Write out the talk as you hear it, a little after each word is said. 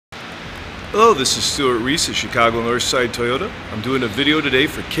Hello, this is Stuart Reese at Chicago Northside Toyota. I'm doing a video today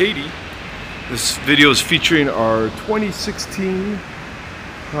for Katie. This video is featuring our 2016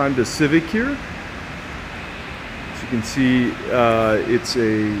 Honda Civic here. As you can see, it's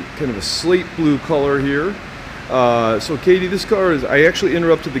a kind of a slate blue color here. So Katie, this car is, I actually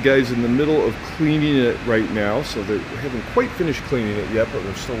interrupted the guys in the middle of cleaning it right now, so they haven't quite finished cleaning it yet, but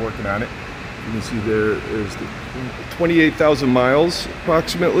they're still working on it. You can see there's the 28,000 miles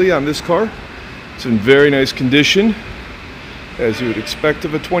approximately on this car. It's in very nice condition, as you would expect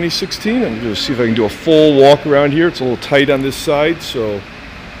of a 2016. I'm going to see if I can do a full walk around here. It's a little tight on this side, so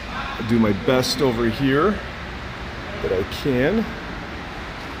I'll do my best over here that I can.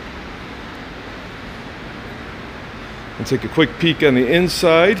 And take a quick peek on the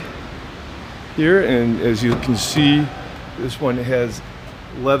inside here, and as you can see, this one has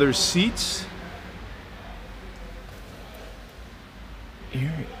leather seats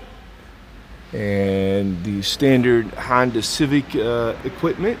here, and the standard Honda Civic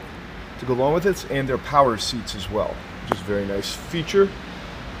equipment to go along with it, and their power seats as well, which is a very nice feature.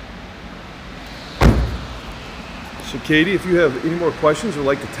 So Katie, if you have any more questions or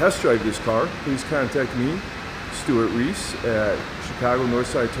like to test drive this car, please contact me, Stuart Reese, at Chicago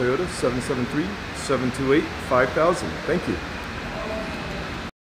Northside Toyota, 773-728-5000. Thank you.